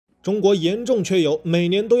中国严重缺油，每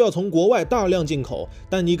年都要从国外大量进口。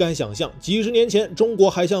但你敢想象，几十年前中国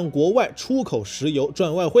还向国外出口石油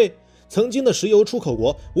赚外汇？曾经的石油出口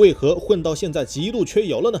国为何混到现在极度缺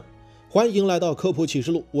油了呢？欢迎来到科普启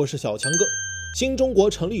示录，我是小强哥。新中国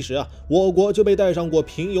成立时我国就被戴上过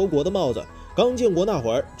贫油国的帽子。刚建国那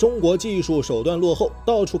会儿，中国技术手段落后，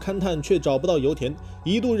到处勘探却找不到油田，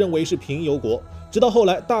一度认为是贫油国。直到后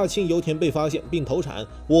来大庆油田被发现并投产，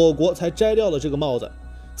我国才摘掉了这个帽子。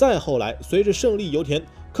再后来，随着胜利油田、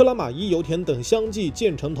克拉玛依油田等相继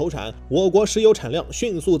建成投产，我国石油产量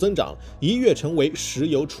迅速增长，一跃成为石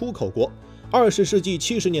油出口国。20世纪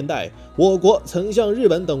70年代，我国曾向日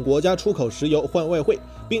本等国家出口石油换外汇，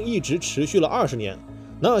并一直持续了20年。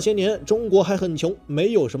那些年，中国还很穷，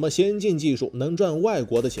没有什么先进技术能赚外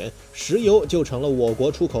国的钱，石油就成了我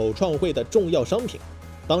国出口创汇的重要商品。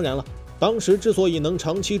当然了，当时之所以能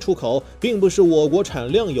长期出口，并不是我国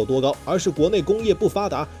产量有多高，而是国内工业不发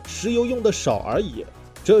达，石油用的少而已。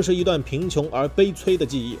这是一段贫穷而悲催的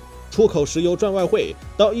记忆。出口石油赚外汇，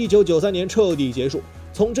到1993年彻底结束。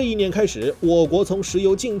从这一年开始，我国从石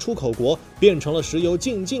油进出口国变成了石油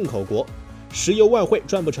进口国。石油外汇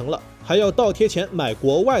赚不成了，还要倒贴钱买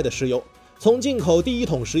国外的石油。从进口第一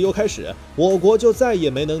桶石油开始，我国就再也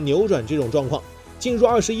没能扭转这种状况。进入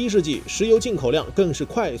21世纪，石油进口量更是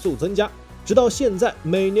快速增加，直到现在，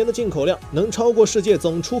每年的进口量能超过世界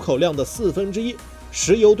总出口量的1/4。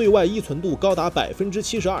石油对外依存度高达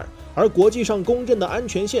72%，而国际上公认的安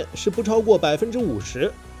全线是不超过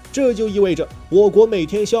50%。这就意味着我国每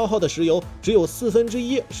天消耗的石油只有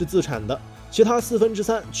1/4是自产的，其他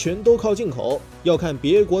3/4全都靠进口，要看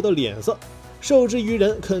别国的脸色。受制于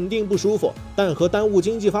人肯定不舒服，但和耽误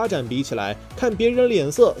经济发展比起来，看别人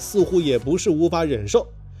脸色似乎也不是无法忍受。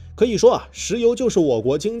可以说石油就是我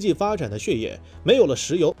国经济发展的血液，没有了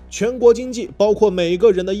石油，全国经济包括每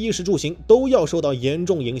个人的衣食住行都要受到严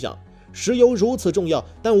重影响。石油如此重要，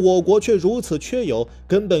但我国却如此缺油，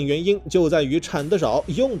根本原因就在于产得少，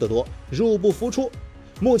用得多，入不敷出。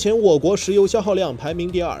目前我国石油消耗量排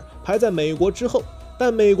名第2，排在美国之后，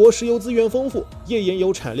但美国石油资源丰富，页岩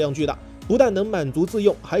油产量巨大，不但能满足自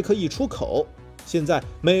用，还可以出口。现在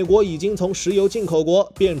美国已经从石油进口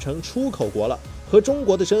国变成出口国了，和中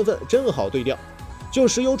国的身份正好对调。就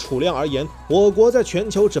石油储量而言，我国在全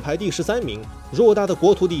球只排第13名，偌大的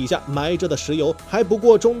国土底下埋着的石油还不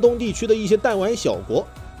过中东地区的一些弹丸小国，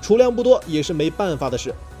储量不多也是没办法的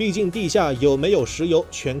事，毕竟地下有没有石油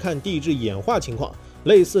全看地质演化情况。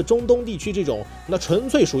类似中东地区这种，那纯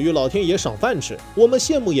粹属于老天爷赏饭吃，我们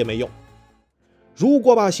羡慕也没用。如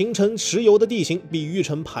果把形成石油的地形比喻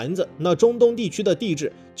成盘子，那中东地区的地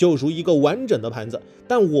质就如一个完整的盘子，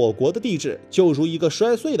但我国的地质就如一个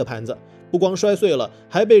摔碎的盘子，不光摔碎了，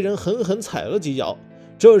还被人狠狠踩了几脚。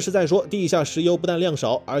这是在说地下石油不但量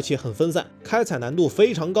少，而且很分散，开采难度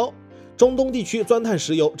非常高。中东地区钻探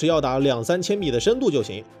石油只要打2-3千米的深度就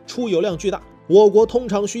行，出油量巨大。我国通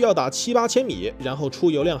常需要打7-8千米，然后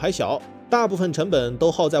出油量还小，大部分成本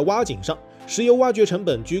都耗在挖井上，石油挖掘成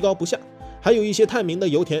本居高不下。还有一些探明的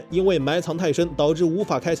油田，因为埋藏太深，导致无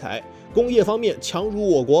法开采。工业方面强如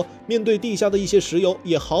我国，面对地下的一些石油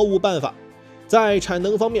也毫无办法。在产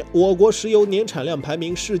能方面，我国石油年产量排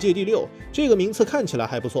名世界第6，这个名次看起来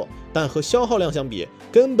还不错，但和消耗量相比，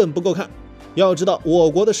根本不够看。要知道，我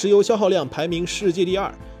国的石油消耗量排名世界第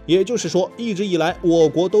2，也就是说，一直以来我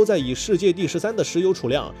国都在以世界第13的石油储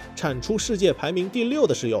量产出世界排名第6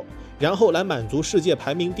的石油，然后来满足世界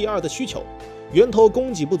排名第2的需求。源头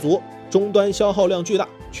供给不足，终端消耗量巨大，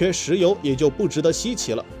缺石油也就不值得稀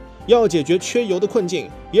奇了。要解决缺油的困境，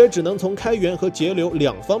也只能从开源和节流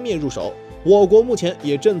2方面入手。我国目前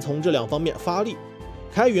也正从这2方面发力。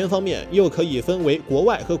开源方面又可以分为国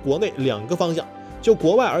外和国内2个方向。就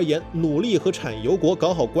国外而言，努力和产油国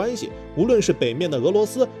搞好关系，无论是北面的俄罗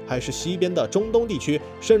斯，还是西边的中东地区，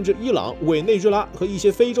甚至伊朗、委内瑞拉和一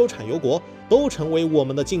些非洲产油国，都成为我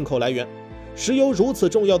们的进口来源。石油如此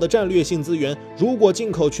重要的战略性资源，如果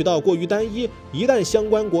进口渠道过于单一，一旦相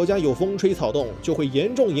关国家有风吹草动，就会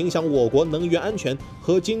严重影响我国能源安全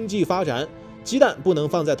和经济发展。鸡蛋不能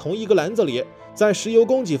放在同一个篮子里，在石油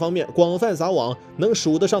供给方面广泛撒网，能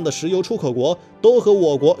数得上的石油出口国都和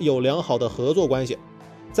我国有良好的合作关系。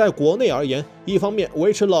在国内而言，一方面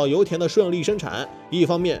维持老油田的顺利生产，一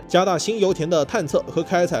方面加大新油田的探测和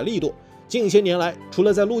开采力度。近些年来，除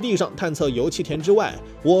了在陆地上探测油气田之外，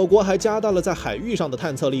我国还加大了在海域上的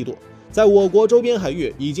探测力度。在我国周边海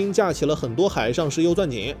域已经架起了很多海上石油钻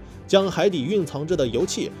井，将海底蕴藏着的油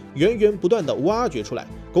气源源不断地挖掘出来，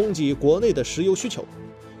供给国内的石油需求。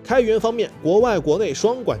开源方面，国外国内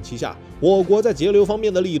双管齐下，我国在节流方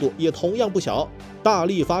面的力度也同样不小，大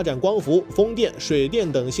力发展光伏、风电、水电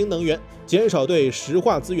等新能源，减少对石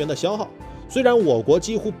化资源的消耗。虽然我国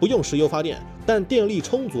几乎不用石油发电，但电力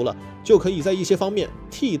充足了，就可以在一些方面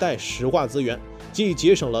替代石化资源，既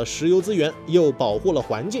节省了石油资源，又保护了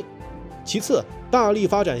环境。其次，大力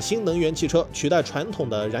发展新能源汽车，取代传统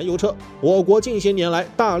的燃油车。我国近些年来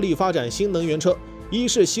大力发展新能源车，一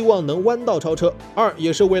是希望能弯道超车，二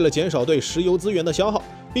也是为了减少对石油资源的消耗。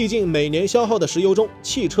毕竟每年消耗的石油中，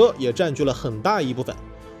汽车也占据了很大一部分。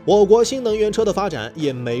我国新能源车的发展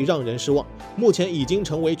也没让人失望，目前已经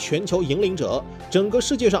成为全球引领者。整个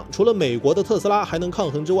世界上除了美国的特斯拉还能抗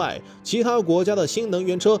衡之外，其他国家的新能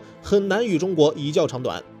源车很难与中国一较长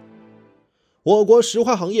短。我国石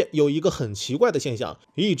化行业有一个很奇怪的现象，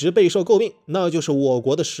一直备受诟病，那就是我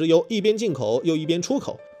国的石油一边进口又一边出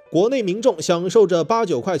口。国内民众享受着8、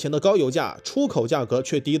9块钱的高油价，出口价格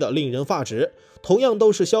却低得令人发指。同样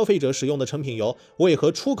都是消费者使用的成品油，为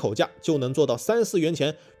何出口价就能做到3、4元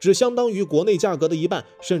钱，只相当于国内价格的一半，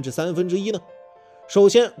甚至1/3呢？首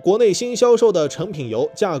先，国内新销售的成品油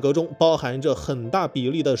价格中包含着很大比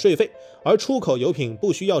例的税费，而出口油品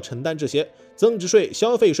不需要承担这些增值税、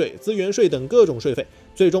消费税、资源税等各种税费，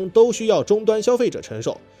最终都需要终端消费者承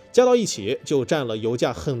受，加到一起就占了油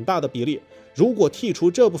价很大的比例。如果剔除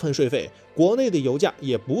这部分税费，国内的油价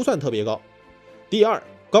也不算特别高。第二，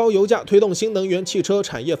高油价推动新能源汽车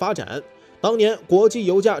产业发展。当年国际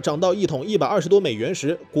油价涨到1桶120多美元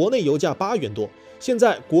时，国内油价8元多，现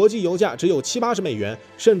在国际油价只有70、80美元，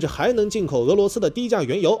甚至还能进口俄罗斯的低价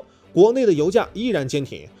原油，国内的油价依然坚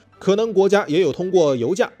挺。可能国家也有通过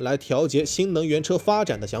油价来调节新能源车发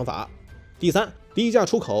展的想法。第三，低价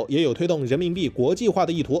出口也有推动人民币国际化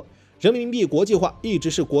的意图。人民币国际化一直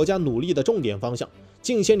是国家努力的重点方向。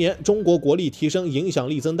近些年，中国国力提升，影响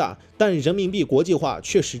力增大，但人民币国际化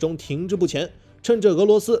却始终停滞不前。趁着俄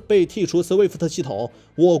罗斯被剔除 SWIFT 系统，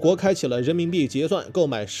我国开启了人民币结算购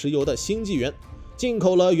买石油的新纪元，进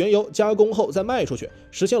口了原油，加工后再卖出去，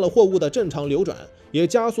实现了货物的正常流转，也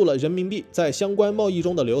加速了人民币在相关贸易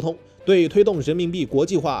中的流通，对推动人民币国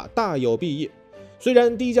际化大有裨益。虽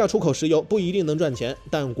然低价出口石油不一定能赚钱，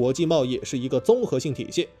但国际贸易是一个综合性体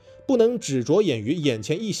系，不能只着眼于眼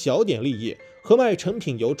前一小点利益，和卖成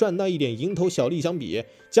品油赚那一点蝇头小利相比，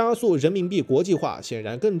加速人民币国际化显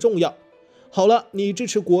然更重要。好了，你支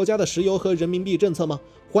持国家的石油和人民币政策吗？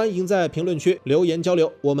欢迎在评论区留言交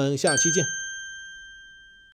流，我们下期见。